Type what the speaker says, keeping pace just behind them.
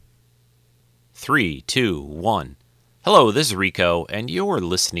3, 2, 1. Hello, this is Rico, and you're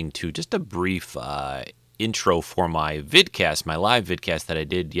listening to just a brief intro for my vidcast, my live vidcast that I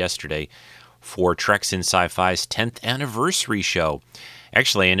did yesterday for Treks in Sci-Fi's 10th anniversary show.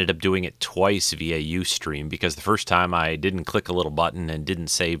 Actually, I ended up doing it twice via Ustream because the first time I didn't click a little button and didn't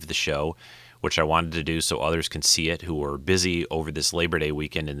save the show, which I wanted to do so others can see it who are busy over this Labor Day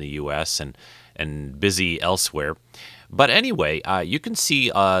weekend in the U.S. and busy elsewhere. But anyway, you can see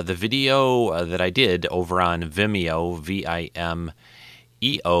the video that I did over on Vimeo,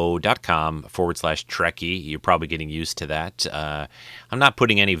 vimeo.com/Trekkie. You're probably getting used to that. I'm not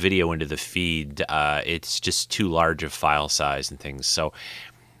putting any video into the feed. It's just too large of file size and things. So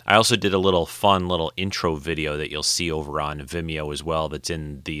I also did a fun little intro video that you'll see over on Vimeo as well that's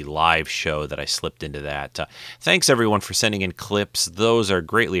in the live show that I slipped into that. Thanks, everyone, for sending in clips. Those are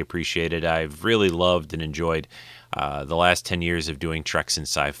greatly appreciated. I've really loved and enjoyed the last 10 years of doing Treks in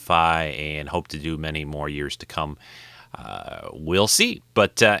Sci-Fi and hope to do many more years to come. We'll see.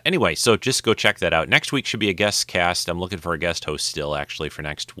 But anyway, so just go check that out. Next week should be a guest cast. I'm looking for a guest host still, actually, for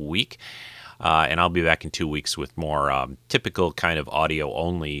next week. And I'll be back in 2 weeks with more typical kind of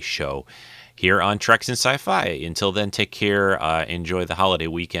audio-only show here on Treks in Sci-Fi. Until then, take care. Enjoy the holiday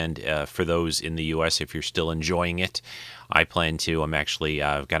weekend for those in the U.S. if you're still enjoying it. I plan to.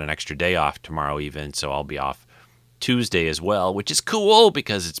 I've got an extra day off tomorrow even, so I'll be off Tuesday as well, which is cool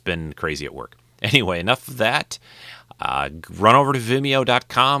because it's been crazy at work. Anyway, enough of that. Run over to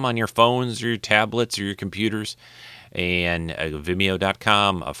Vimeo.com on your phones or your tablets or your computers, and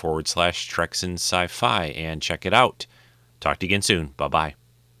Vimeo.com /Treks in Sci-Fi, and check it out. Talk to you again soon. Bye-bye.